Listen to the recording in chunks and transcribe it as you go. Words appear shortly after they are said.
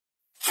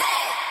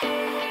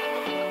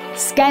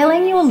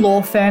Scaling your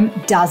law firm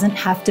doesn't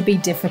have to be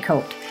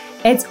difficult.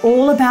 It's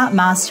all about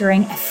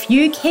mastering a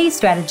few key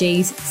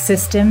strategies,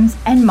 systems,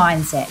 and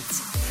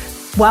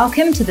mindsets.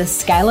 Welcome to the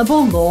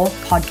Scalable Law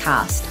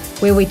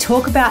Podcast, where we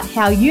talk about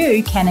how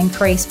you can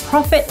increase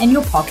profit in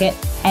your pocket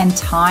and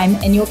time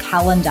in your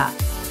calendar.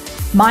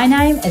 My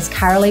name is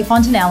Carolee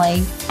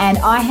Fontanelli, and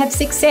I have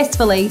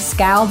successfully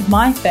scaled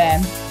my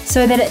firm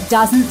so that it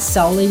doesn't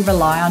solely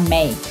rely on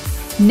me.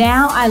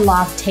 Now I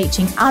love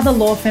teaching other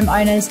law firm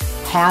owners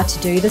how to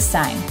do the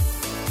same.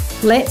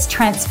 Let's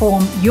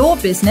transform your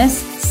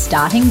business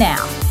starting now.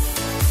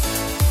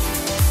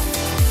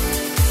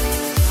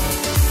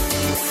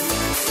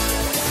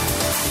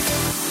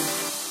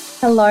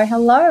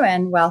 Hello,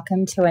 and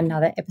welcome to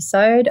another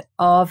episode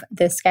of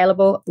the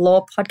Scalable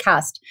Law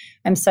Podcast.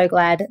 I'm so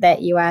glad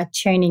that you are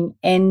tuning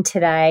in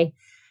today.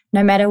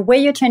 No matter where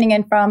you're tuning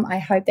in from, I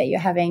hope that you're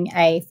having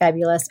a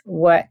fabulous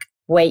work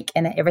week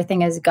and that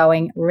everything is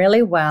going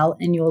really well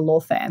in your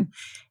law firm.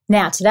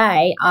 Now,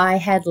 today I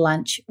had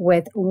lunch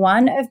with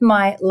one of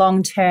my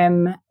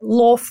long-term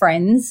law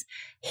friends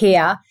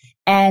here,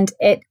 and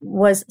it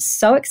was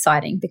so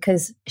exciting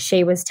because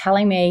she was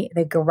telling me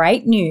the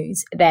great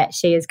news that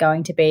she is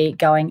going to be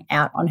going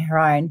out on her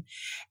own.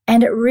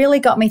 And it really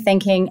got me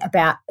thinking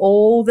about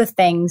all the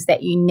things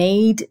that you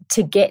need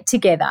to get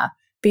together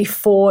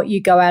before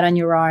you go out on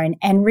your own,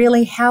 and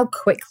really how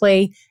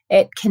quickly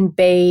it can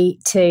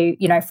be to,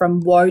 from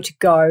woe to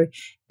go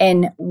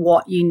in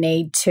what you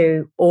need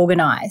to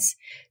organize.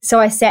 So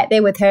I sat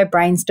there with her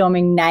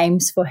brainstorming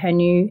names for her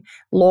new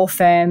law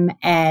firm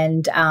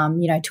and,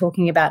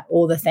 talking about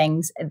all the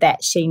things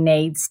that she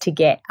needs to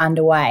get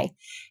underway.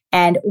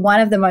 And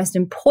one of the most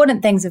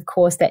important things, of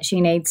course, that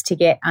she needs to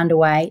get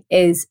underway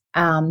is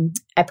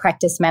a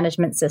practice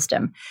management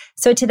system.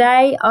 So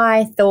today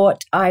I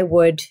thought I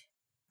would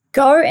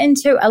go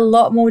into a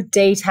lot more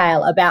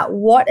detail about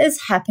what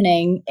is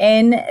happening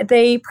in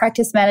the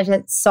practice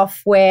management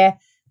software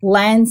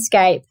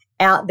landscape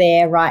out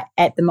there right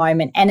at the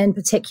moment, and in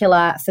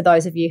particular for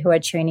those of you who are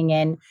tuning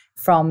in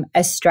from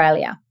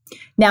Australia.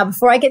 Now,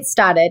 before I get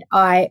started,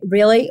 I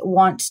really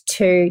want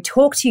to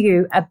talk to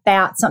you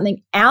about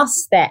something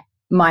else that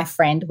my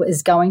friend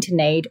is going to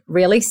need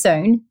really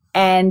soon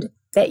and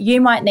that you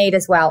might need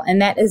as well,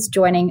 and that is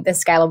joining the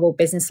Scalable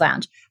Business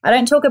Lounge. I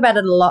don't talk about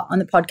it a lot on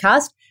the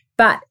podcast,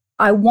 but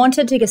I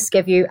wanted to just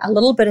give you a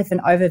little bit of an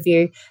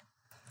overview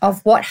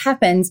of what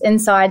happens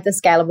inside the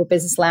Scalable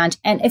Business Lounge,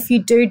 and if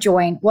you do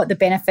join, what the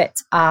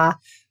benefits are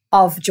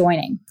of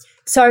joining.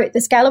 So the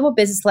Scalable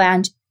Business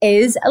Lounge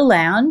is a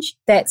lounge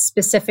that's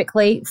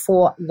specifically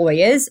for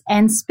lawyers,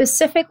 and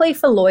specifically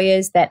for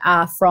lawyers that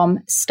are from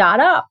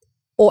startup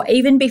or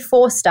even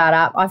before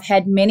startup. I've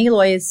had many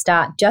lawyers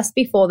start just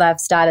before they've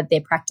started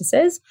their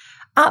practices,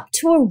 up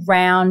to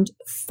around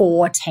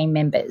 4 team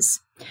members.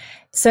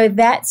 So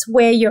that's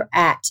where you're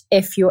at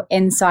if you're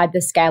inside the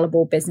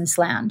Scalable Business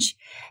Lounge.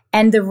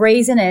 And the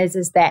reason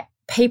is that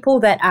people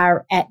that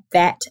are at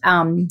that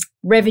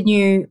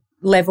revenue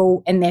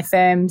level in their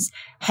firms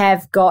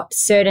have got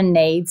certain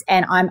needs,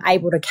 and I'm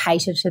able to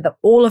cater to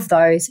all of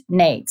those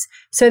needs.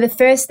 So the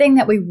first thing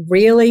that we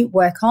really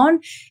work on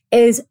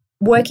is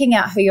working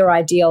out who your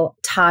ideal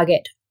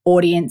target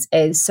audience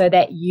is, so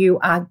that you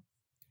are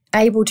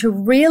able to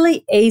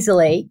really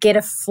easily get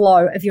a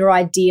flow of your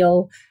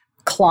ideal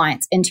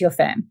clients into your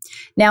firm.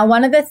 Now,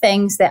 one of the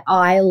things that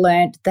I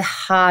learned the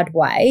hard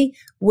way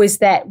was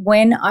that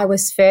when I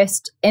was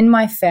first in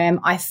my firm,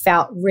 I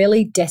felt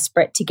really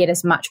desperate to get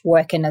as much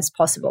work in as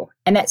possible.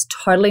 And that's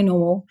totally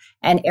normal,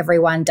 and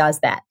everyone does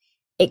that,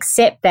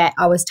 except that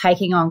I was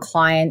taking on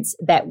clients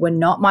that were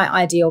not my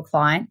ideal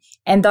client,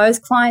 and those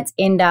clients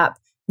end up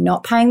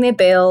not paying their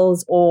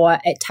bills, or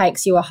it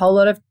takes you a whole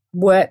lot of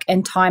work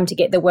and time to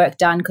get the work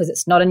done because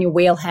it's not in your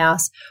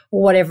wheelhouse,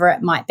 or whatever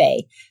it might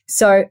be.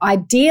 So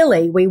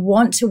ideally, we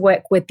want to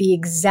work with the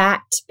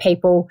exact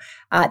people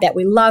that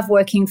we love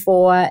working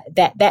for,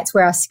 that's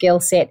where our skill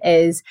set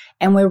is,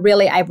 and we're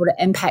really able to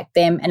impact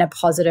them in a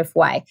positive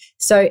way.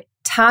 So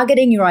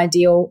targeting your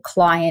ideal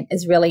client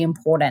is really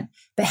important.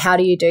 But how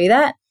do you do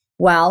that?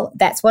 Well,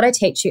 that's what I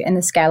teach you in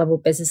the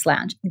Scalable Business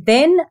Lounge.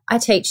 Then I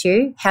teach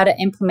you how to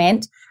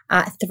implement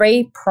a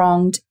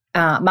 3-pronged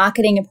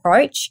marketing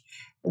approach,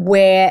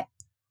 where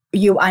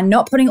you are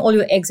not putting all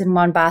your eggs in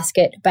one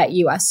basket, but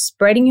you are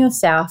spreading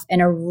yourself in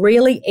a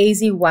really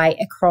easy way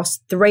across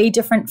 3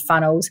 different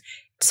funnels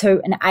to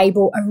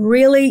enable a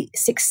really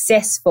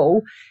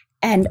successful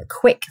and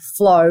quick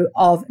flow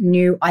of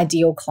new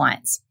ideal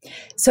clients.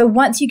 So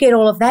once you get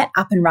all of that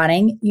up and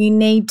running, you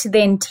need to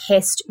then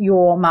test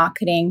your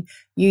marketing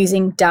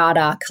using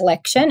data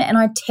collection, and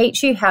I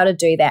teach you how to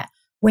do that.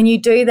 When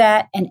you do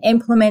that and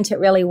implement it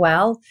really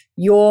well,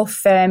 your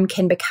firm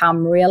can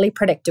become really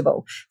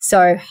predictable.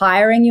 So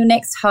hiring your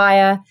next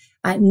hire,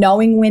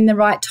 knowing when the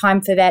right time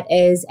for that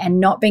is,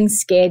 and not being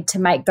scared to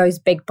make those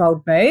big,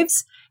 bold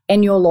moves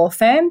in your law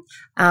firm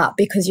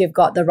because you've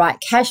got the right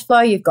cash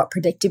flow, you've got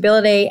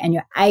predictability, and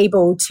you're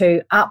able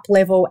to up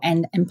level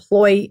and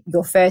employ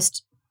your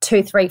first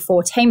 2, 3,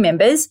 4 team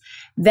members.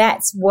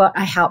 That's what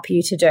I help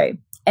you to do.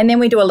 And then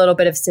we do a little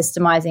bit of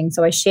systemizing.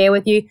 So I share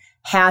with you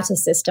how to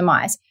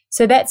systemize.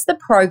 So that's the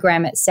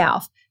program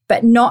itself.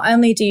 But not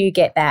only do you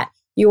get that,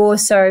 you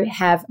also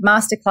have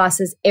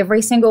masterclasses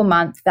every single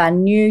month. There are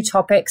new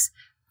topics.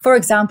 For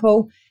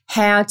example,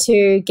 how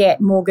to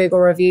get more Google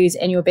reviews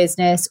in your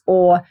business,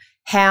 or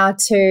how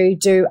to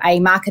do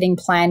a marketing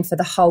plan for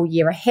the whole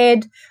year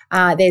ahead.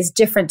 There's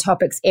different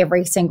topics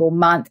every single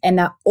month, and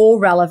they're all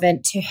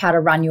relevant to how to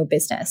run your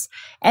business.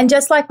 And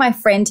just like my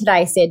friend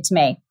today said to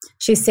me,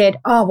 she said,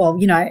 oh, well,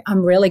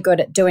 I'm really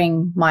good at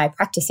doing my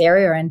practice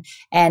area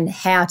and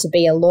how to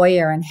be a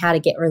lawyer and how to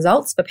get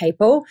results for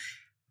people,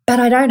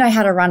 but I don't know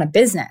how to run a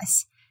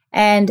business.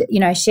 And,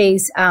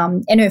 she's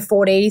in her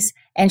 40s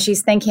and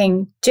she's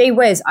thinking, gee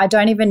whiz, I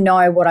don't even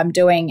know what I'm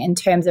doing in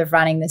terms of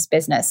running this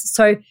business.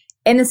 So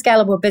in the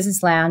Scalable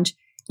Business Lounge,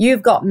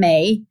 you've got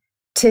me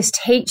to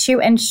teach you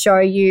and show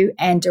you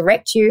and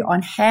direct you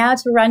on how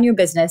to run your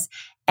business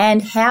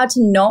and how to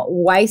not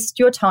waste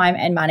your time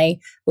and money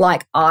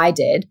like I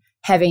did,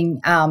 having,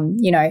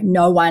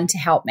 no one to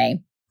help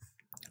me.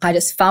 I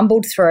just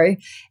fumbled through,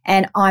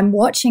 and I'm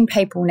watching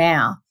people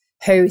now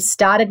who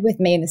started with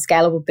me in the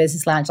Scalable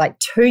Business Lounge like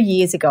 2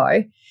 years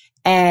ago,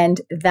 and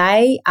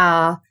they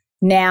are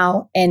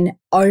now in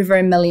over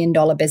 $1 million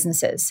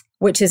businesses,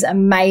 which is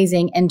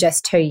amazing in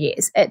just 2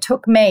 years. It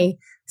took me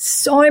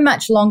so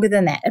much longer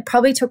than that. It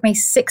probably took me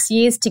 6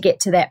 years to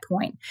get to that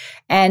point.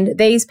 And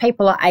these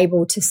people are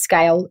able to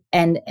scale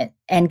and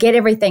get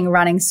everything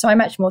running so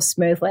much more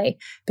smoothly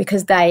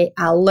because they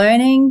are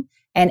learning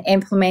and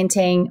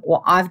implementing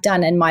what I've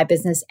done in my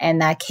business,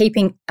 and they're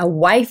keeping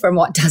away from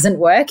what doesn't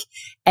work,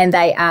 and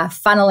they are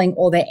funneling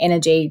all their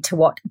energy to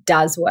what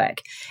does work.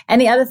 And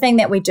the other thing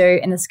that we do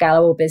in the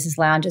Scalable Business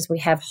Lounge is we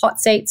have hot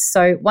seats.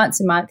 So once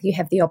a month, you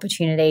have the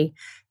opportunity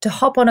to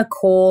hop on a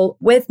call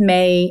with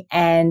me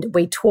and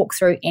we talk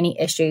through any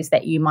issues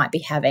that you might be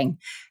having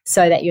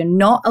so that you're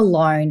not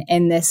alone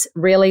in this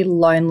really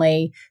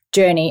lonely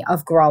journey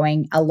of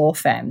growing a law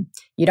firm.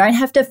 You don't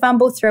have to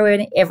fumble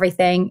through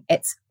everything.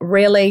 It's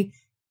really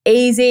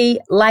easy,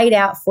 laid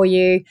out for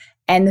you.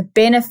 And the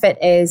benefit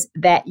is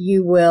that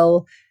you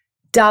will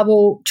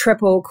double,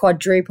 triple,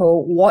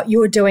 quadruple what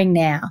you're doing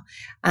now.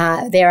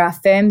 There are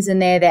firms in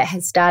there that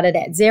have started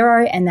at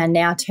zero and they're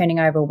now turning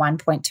over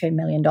 $1.2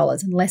 million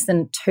in less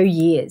than 2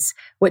 years,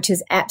 which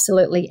is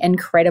absolutely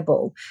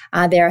incredible.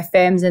 There are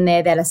firms in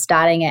there that are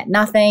starting at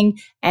nothing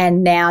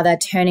and now they're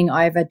turning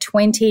over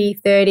 20,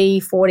 30,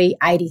 40,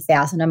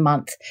 80,000 a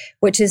month,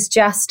 which is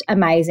just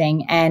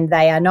amazing. And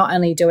they are not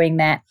only doing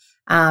that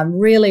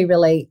really,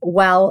 really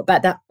well,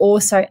 but they're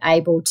also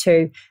able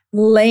to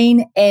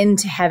lean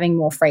into having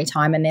more free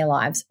time in their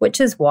lives,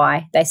 which is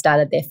why they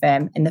started their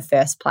firm in the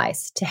first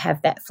place, to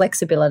have that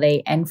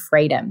flexibility and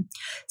freedom.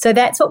 So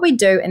that's what we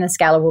do in the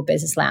Scalable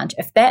Business Lounge.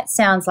 If that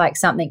sounds like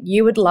something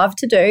you would love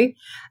to do,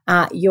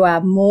 you are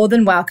more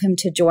than welcome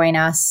to join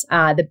us.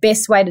 The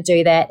best way to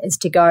do that is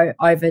to go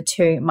over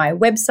to my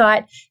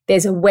website.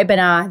 There's a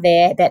webinar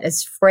there that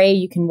is free.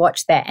 You can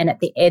watch that. And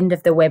at the end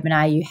of the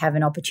webinar, you have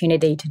an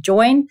opportunity to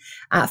join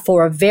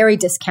for a very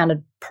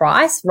discounted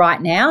price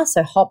right now.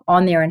 So hop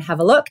on there and have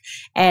a look.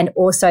 And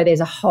also there's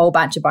a whole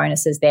bunch of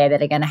bonuses there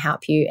that are going to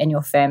help you in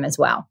your firm as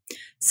well.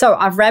 So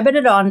I've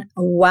rabbited on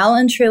well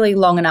and truly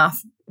long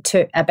enough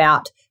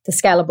about the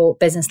Scalable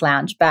Business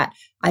Lounge, but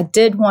I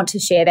did want to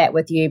share that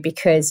with you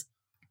because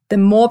the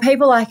more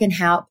people I can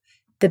help,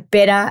 the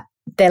better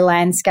the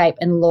landscape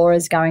in law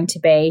is going to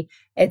be.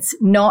 It's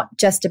not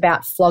just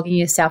about flogging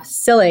yourself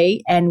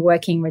silly and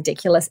working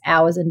ridiculous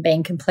hours and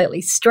being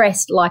completely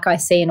stressed like I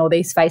see in all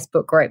these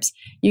Facebook groups.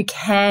 You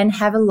can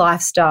have a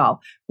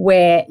lifestyle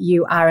where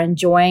you are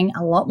enjoying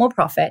a lot more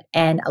profit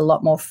and a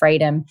lot more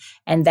freedom.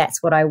 And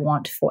that's what I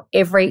want for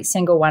every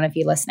single one of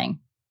you listening.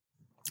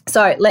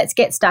 So let's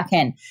get stuck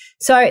in.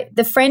 So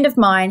the friend of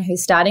mine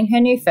who's starting her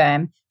new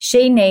firm,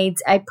 she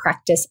needs a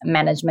practice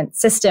management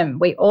system.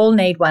 We all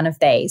need one of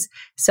these.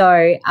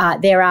 So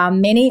there are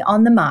many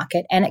on the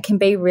market and it can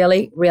be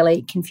really,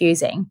 really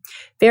confusing.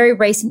 Very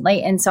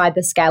recently inside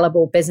the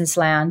Scalable Business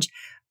Lounge,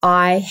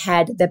 I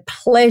had the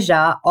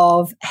pleasure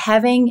of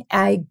having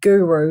a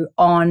guru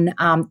on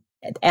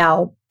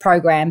our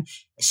program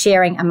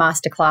sharing a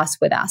masterclass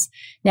with us.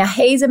 Now,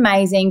 he's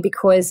amazing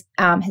because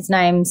his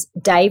name's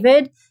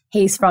David.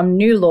 He's from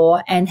New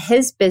Law and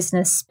his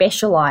business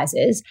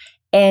specializes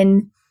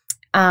in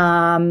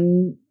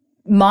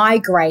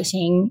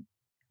migrating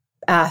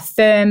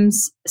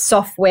firms'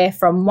 software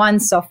from one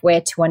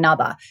software to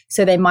another.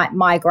 So they might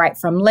migrate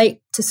from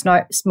Leap to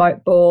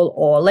Smokeball,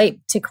 or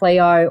Leap to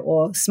Clio,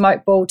 or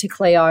Smokeball to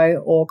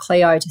Clio, or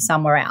Clio to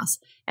somewhere else.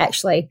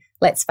 Actually,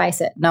 let's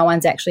face it, no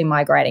one's actually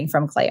migrating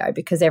from Clio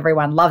because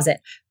everyone loves it.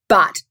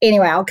 But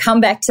anyway, I'll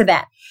come back to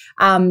that.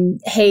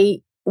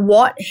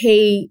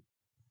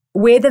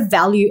 Where the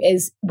value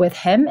is with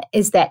him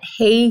is that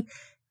he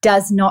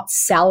does not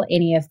sell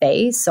any of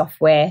these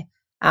software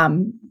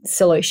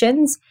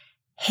solutions.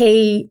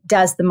 He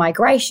does the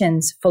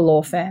migrations for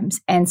law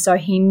firms. And so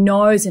he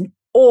knows an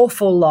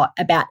awful lot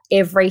about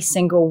every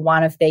single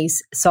one of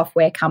these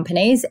software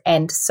companies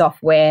and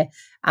software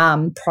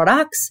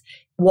products,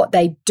 what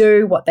they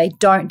do, what they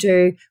don't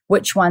do,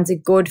 which ones are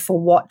good for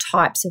what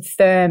types of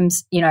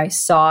firms,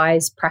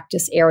 size,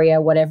 practice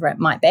area, whatever it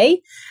might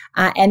be.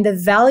 And the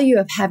value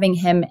of having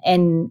him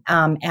in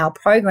our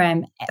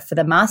program for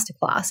the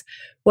masterclass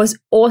was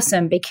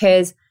awesome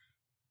because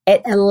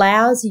it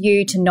allows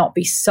you to not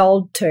be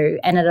sold to,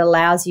 and it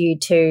allows you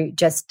to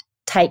just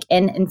take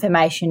in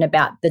information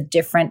about the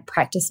different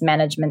practice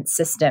management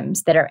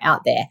systems that are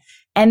out there.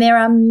 And there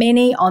are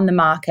many on the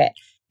market,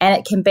 and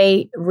it can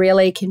be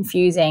really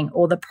confusing,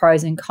 all the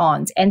pros and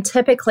cons. And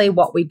typically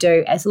what we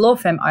do as law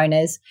firm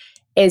owners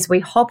is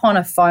we hop on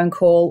a phone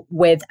call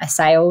with a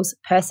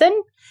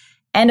salesperson.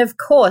 And of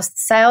course, the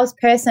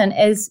salesperson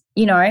is,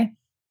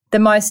 the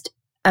most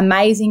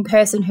amazing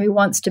person who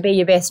wants to be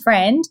your best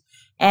friend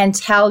and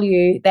tell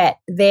you that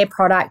their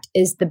product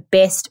is the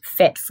best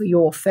fit for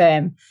your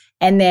firm.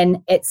 And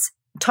then it's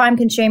time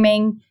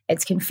consuming,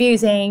 it's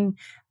confusing,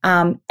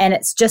 and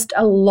it's just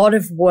a lot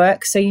of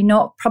work. So you're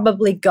not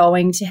probably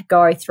going to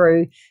go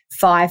through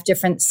 5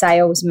 different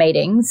sales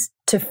meetings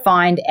to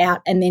find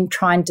out and then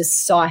try and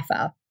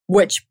decipher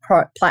which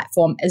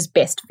platform is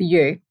best for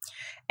you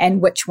and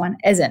which one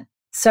isn't.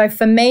 So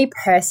for me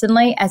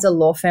personally, as a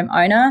law firm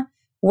owner,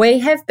 we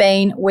have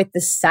been with the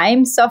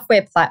same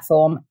software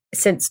platform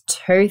since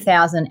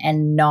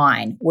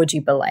 2009, would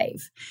you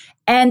believe?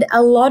 And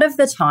a lot of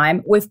the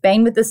time, we've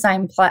been with the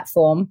same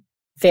platform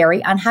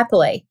very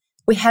unhappily.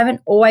 We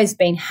haven't always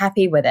been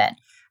happy with it.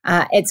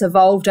 It's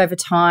evolved over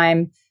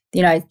time.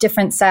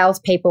 Different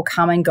salespeople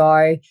come and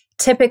go.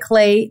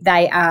 Typically,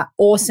 they are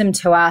awesome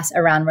to us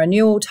around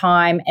renewal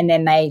time, and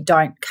then they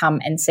don't come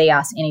and see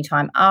us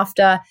anytime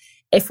after.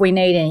 If we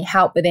need any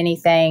help with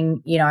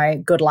anything,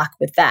 good luck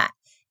with that.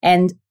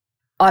 And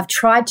I've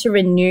tried to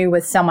renew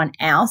with someone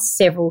else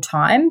several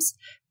times,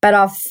 but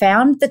I've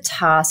found the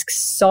task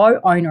so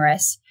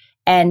onerous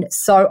and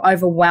so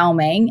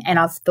overwhelming. And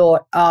I've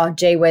thought, oh,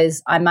 gee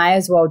whiz, I may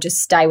as well just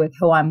stay with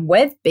who I'm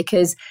with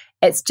because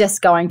it's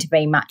just going to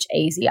be much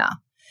easier.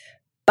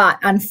 But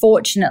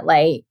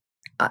unfortunately,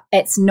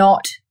 it's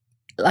not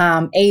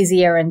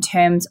easier in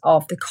terms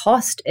of the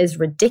cost is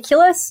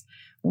ridiculous.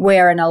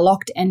 We're in a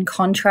locked-in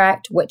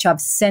contract, which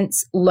I've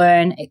since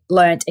learned,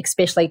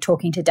 especially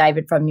talking to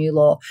David from New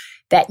Law,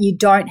 that you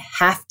don't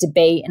have to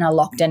be in a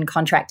locked-in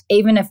contract.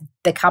 Even if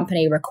the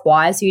company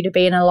requires you to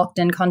be in a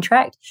locked-in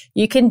contract,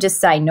 you can just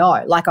say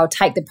no. Like, I'll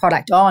take the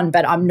product on,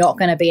 but I'm not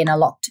going to be in a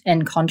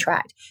locked-in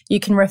contract. You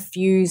can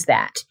refuse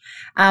that.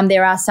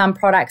 There are some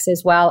products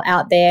as well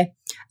out there,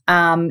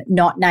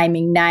 not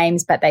naming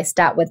names, but they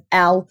start with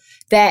L,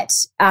 that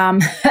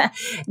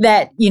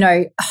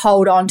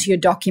hold on to your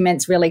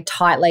documents really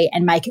tightly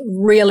and make it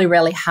really,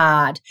 really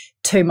hard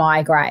to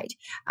migrate.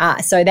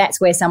 So that's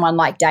where someone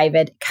like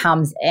David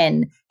comes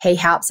in. He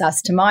helps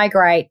us to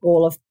migrate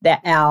all of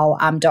our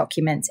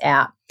documents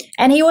out.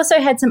 And he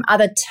also had some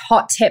other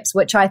hot tips,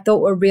 which I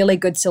thought were really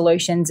good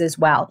solutions as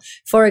well.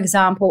 For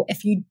example,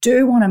 if you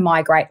do want to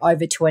migrate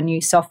over to a new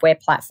software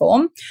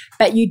platform,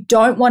 but you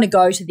don't want to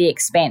go to the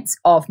expense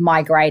of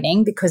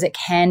migrating because it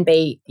can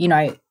be,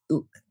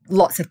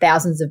 lots of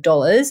thousands of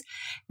dollars,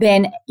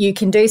 then you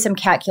can do some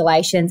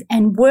calculations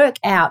and work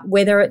out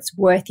whether it's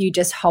worth you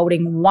just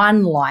holding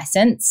one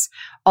license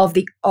of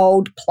the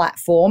old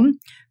platform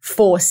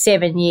for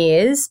 7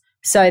 years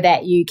so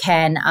that you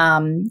can,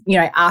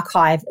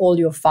 archive all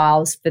your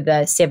files for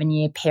the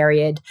 7-year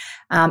period.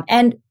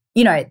 And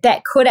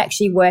that could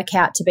actually work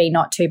out to be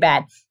not too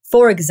bad.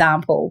 For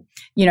example,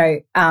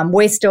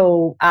 we're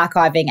still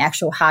archiving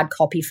actual hard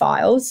copy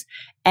files,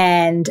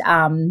 and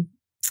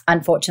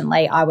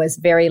unfortunately, I was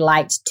very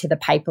late to the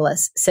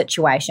paperless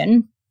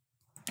situation.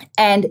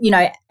 And,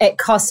 it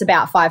costs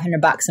about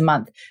 $500 a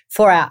month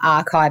for our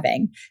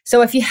archiving.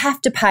 So if you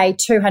have to pay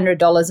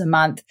 $200 a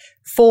month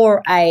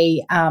for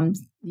a,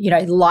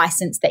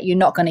 license that you're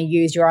not going to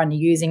use, you're only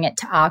using it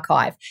to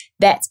archive,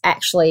 that's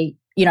actually,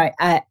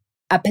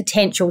 a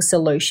potential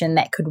solution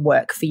that could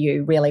work for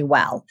you really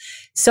well.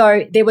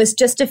 So there was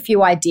just a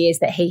few ideas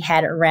that he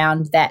had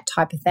around that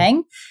type of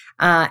thing.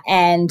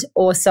 And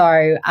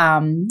also,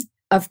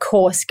 of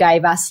course,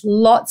 gave us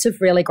lots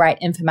of really great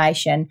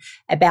information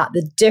about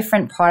the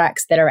different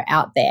products that are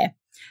out there.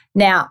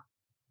 Now,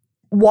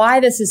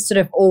 why this is sort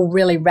of all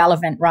really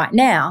relevant right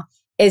now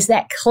is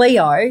that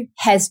Clio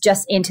has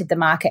just entered the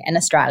market in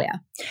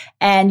Australia.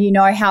 And you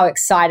know how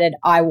excited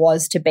I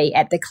was to be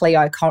at the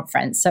Clio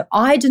conference. So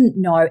I didn't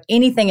know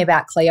anything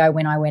about Clio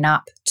when I went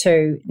up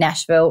to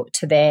Nashville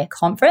to their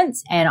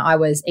conference, and I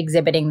was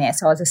exhibiting there.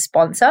 So I was a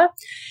sponsor.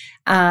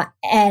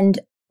 And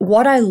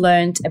what I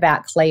learned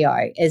about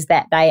Clio is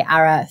that they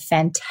are a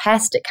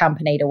fantastic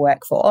company to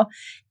work for,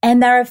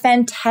 and they're a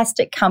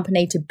fantastic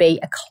company to be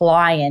a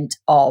client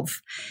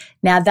of.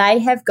 Now, they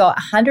have got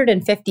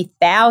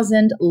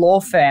 150,000 law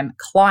firm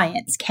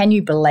clients. Can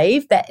you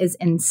believe that? Is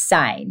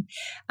insane.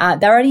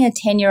 They're only a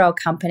 10-year-old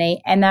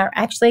company, and they're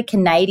actually a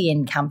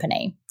Canadian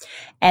company.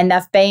 And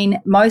they've been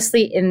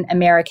mostly in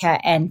America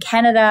and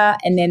Canada,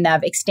 and then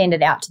they've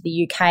extended out to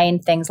the UK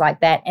and things like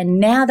that. And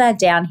now they're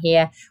down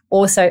here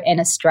also in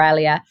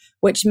Australia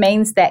which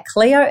means that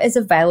Clio is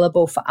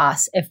available for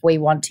us if we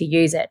want to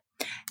use it.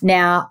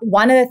 Now,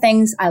 one of the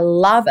things I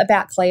love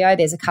about Clio,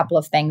 there's a couple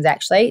of things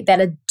actually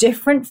that are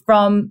different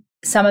from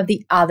some of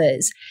the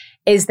others,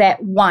 is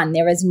that one,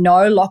 there is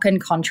no lock-in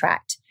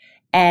contract,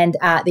 and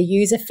the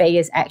user fee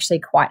is actually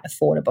quite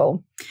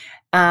affordable.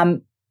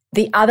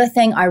 The other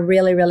thing I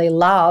really, really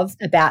love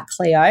about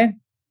Clio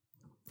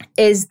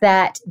is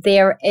that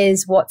there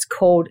is what's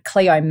called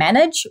Clio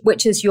Manage,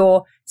 which is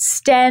your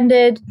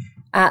standard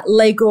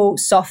legal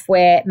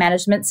software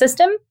management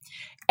system.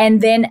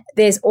 And then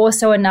there's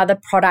also another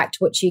product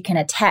which you can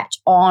attach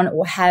on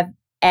or have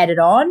added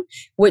on,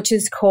 which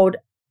is called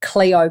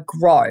Clio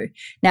Grow.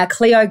 Now,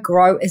 Clio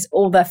Grow is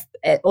all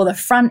the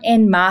front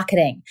end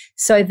marketing.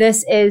 So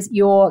this is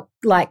your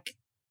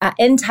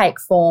intake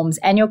forms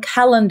and your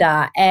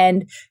calendar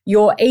and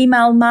your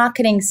email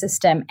marketing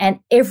system, and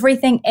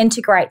everything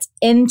integrates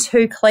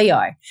into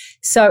Clio.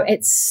 So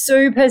it's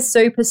super,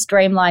 super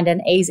streamlined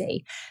and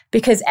easy,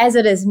 because as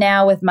it is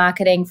now with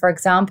marketing, for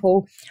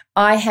example,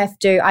 I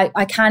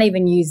can't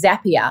even use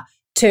Zapier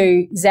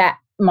to zap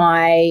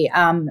my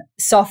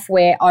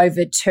software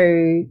over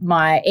to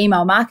my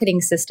email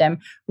marketing system.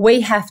 We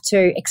have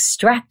to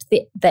extract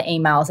the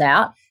emails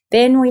out.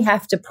 Then we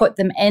have to put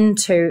them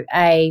into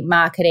a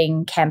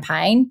marketing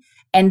campaign,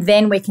 and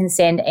then we can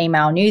send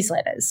email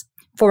newsletters,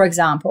 for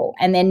example,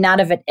 and then none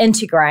of it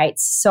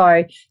integrates.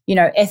 So,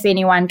 if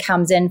anyone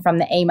comes in from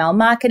the email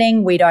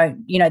marketing,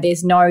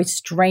 there's no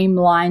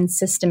streamlined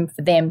system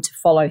for them to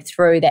follow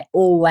through that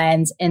all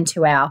lands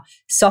into our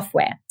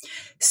software.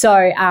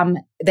 So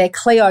the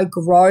Clio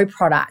Grow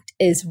product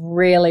is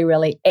really,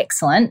 really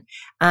excellent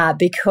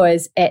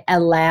because it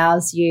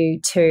allows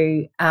you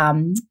to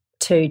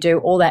do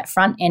all that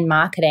front-end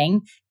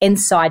marketing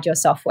inside your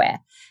software.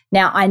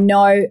 Now, I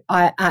know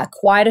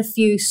quite a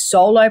few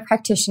solo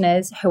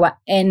practitioners who are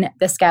in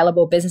the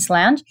Scalable Business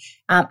Lounge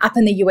up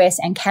in the US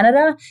and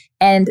Canada,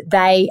 and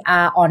they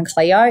are on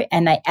Clio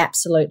and they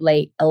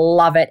absolutely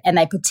love it. And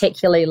they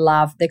particularly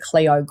love the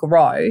Clio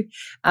Grow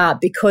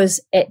because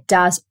it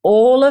does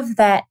all of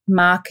that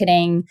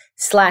marketing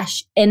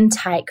 /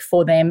 intake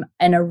for them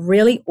in a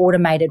really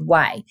automated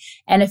way.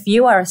 And if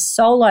you are a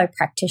solo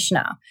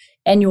practitioner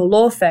in your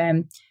law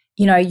firm,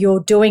 you're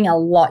doing a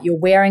lot, you're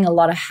wearing a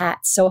lot of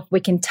hats. So if we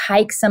can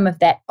take some of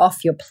that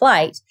off your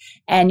plate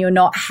and you're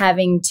not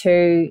having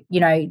to,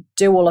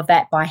 do all of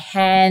that by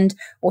hand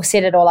or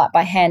set it all up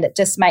by hand, it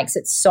just makes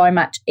it so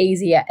much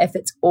easier if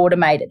it's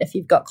automated. If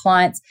you've got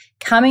clients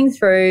coming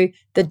through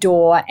the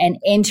door and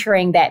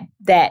entering that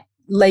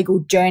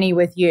legal journey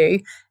with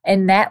you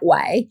in that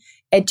way,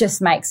 it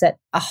just makes it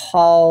a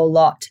whole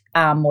lot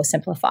more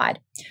simplified.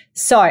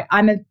 So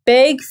I'm a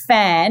big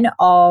fan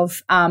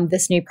of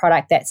this new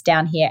product that's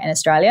down here in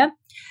Australia.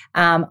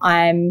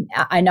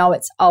 I know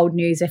it's old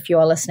news if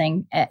you're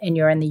listening and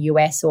you're in the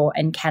US or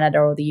in Canada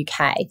or the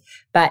UK,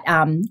 but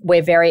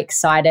we're very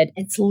excited.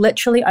 It's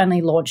literally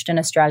only launched in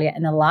Australia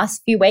in the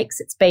last few weeks.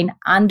 It's been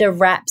under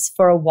wraps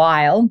for a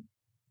while.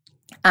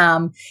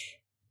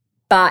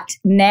 But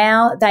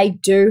now they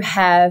do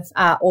have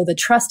all the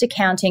trust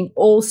accounting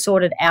all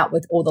sorted out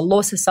with all the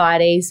law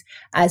societies.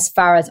 As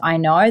far as I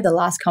know, the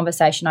last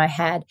conversation I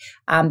had,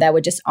 they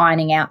were just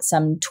ironing out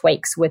some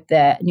tweaks with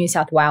the New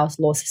South Wales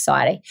Law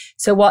Society.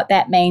 So what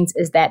that means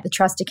is that the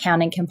trust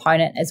accounting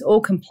component is all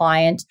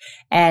compliant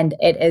and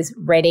it is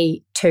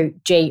ready to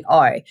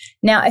go.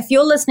 Now, if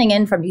you're listening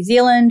in from New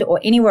Zealand or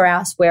anywhere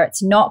else where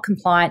it's not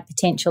compliant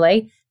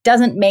potentially,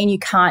 doesn't mean you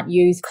can't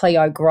use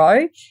Clio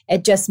Grow.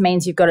 It just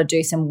means you've got to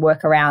do some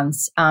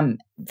workarounds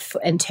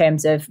in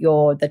terms of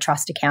the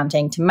trust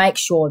accounting to make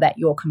sure that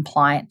you're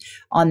compliant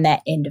on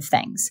that end of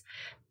things.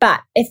 But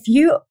if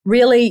you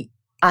really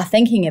are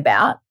thinking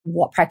about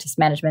what practice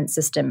management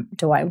system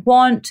do I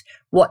want,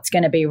 what's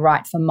going to be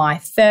right for my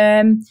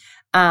firm,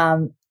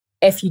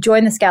 if you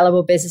join the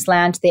Scalable Business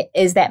Lounge, there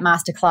is that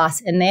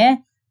masterclass in there.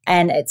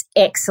 And it's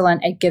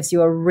excellent. It gives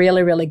you a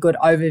really, really good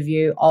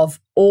overview of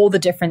all the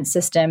different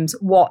systems,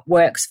 what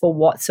works for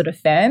what sort of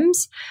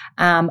firms.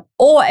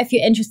 Or if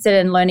you're interested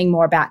in learning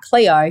more about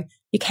Clio,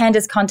 you can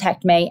just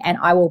contact me and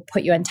I will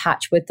put you in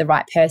touch with the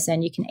right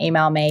person. You can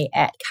email me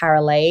at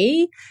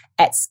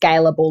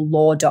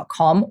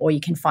carolee@scalablelaw.com, or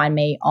you can find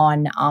me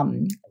on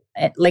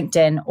at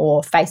LinkedIn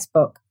or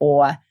Facebook,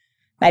 or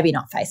maybe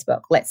not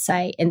Facebook, let's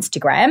say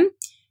Instagram.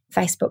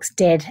 Facebook's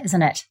dead,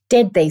 isn't it?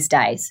 Dead these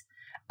days.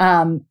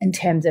 In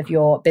terms of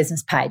your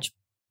business page.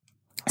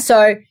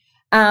 So,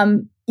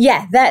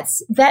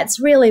 that's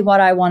really what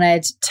I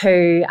wanted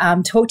to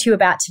talk to you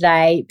about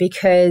today,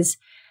 because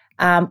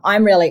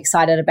I'm really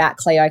excited about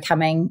Clio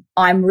coming.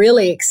 I'm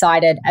really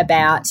excited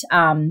about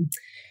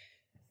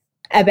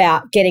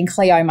getting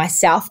Clio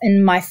myself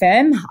in my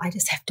firm. I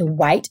just have to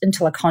wait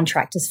until a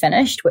contract is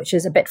finished, which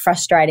is a bit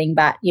frustrating,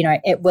 but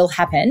it will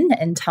happen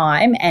in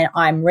time, and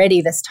I'm ready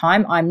this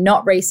time. I'm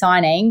not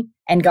re-signing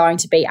and going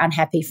to be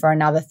unhappy for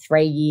another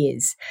 3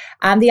 years.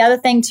 The other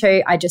thing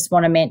too, I just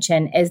want to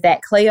mention is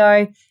that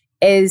Clio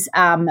is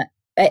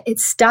it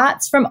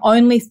starts from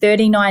only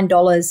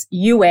 $39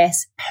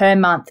 US per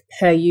month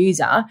per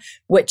user,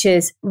 which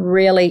is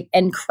really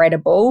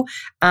incredible,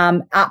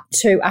 up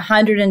to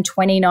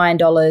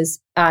 $129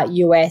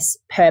 US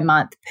per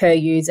month per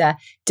user,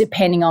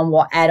 depending on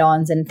what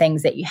add-ons and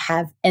things that you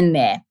have in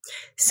there.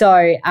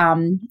 So,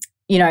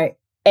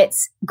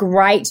 it's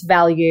great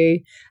value.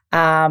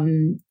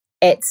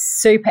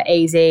 It's super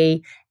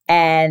easy.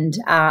 And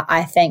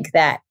I think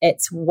that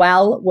it's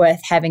well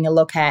worth having a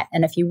look at.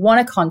 And if you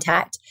want to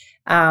contact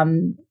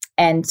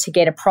and to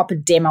get a proper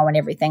demo and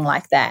everything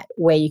like that,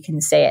 where you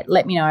can see it,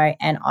 let me know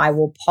and I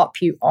will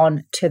pop you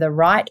on to the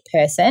right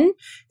person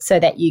so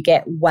that you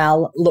get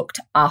well looked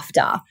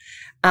after.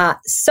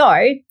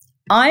 So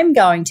I'm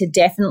going to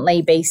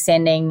definitely be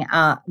sending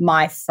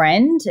my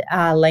friend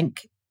a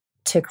link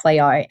to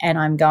Clio, and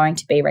I'm going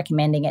to be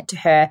recommending it to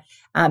her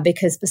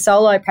because for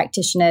solo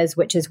practitioners,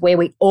 which is where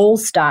we all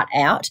start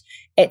out,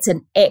 it's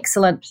an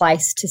excellent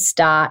place to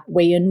start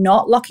where you're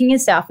not locking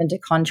yourself into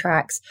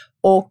contracts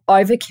or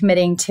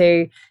overcommitting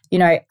to,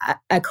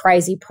 a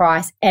crazy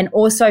price. And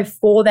also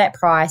for that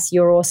price,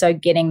 you're also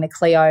getting the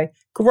Clio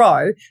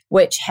Grow,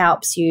 which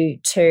helps you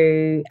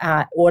to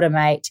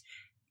automate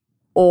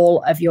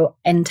all of your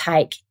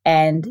intake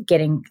and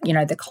getting,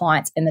 the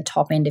clients in the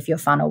top end of your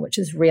funnel, which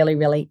is really,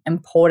 really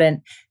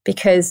important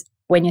because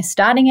when you're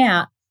starting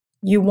out,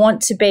 you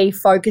want to be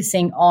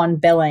focusing on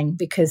billing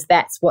because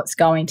that's what's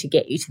going to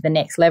get you to the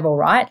next level,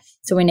 right?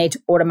 So we need to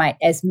automate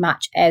as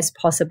much as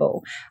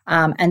possible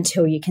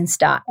until you can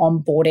start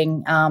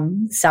onboarding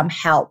some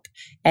help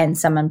and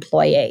some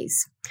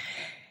employees.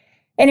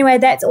 Anyway,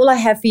 that's all I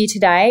have for you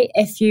today.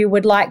 If you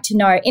would like to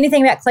know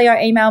anything about Clio,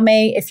 email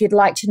me. If you'd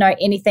like to know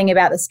anything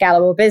about the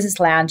Scalable Business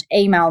Lounge,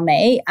 email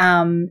me.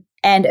 And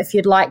if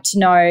you'd like to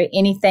know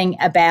anything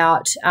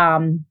about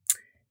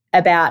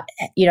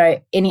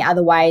any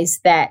other ways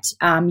that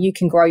you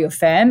can grow your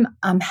firm,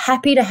 I'm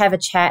happy to have a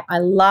chat. I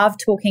love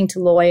talking to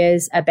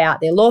lawyers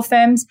about their law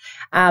firms,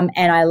 and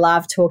I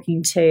love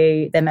talking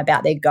to them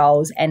about their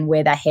goals and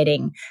where they're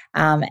heading,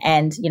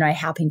 and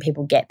helping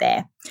people get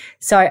there.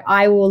 So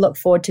I will look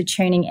forward to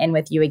tuning in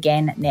with you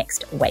again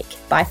next week.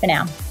 Bye for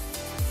now.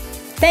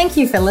 Thank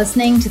you for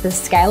listening to the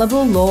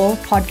Scalable Law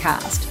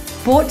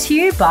Podcast, brought to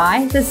you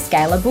by the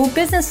Scalable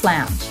Business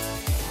Lounge.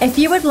 If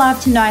you would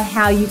love to know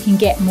how you can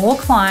get more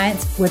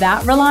clients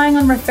without relying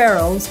on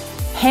referrals,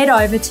 head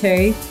over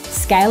to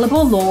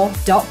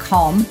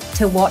scalablelaw.com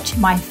to watch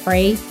my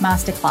free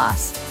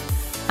masterclass.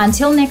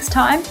 Until next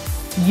time,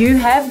 you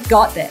have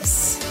got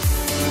this.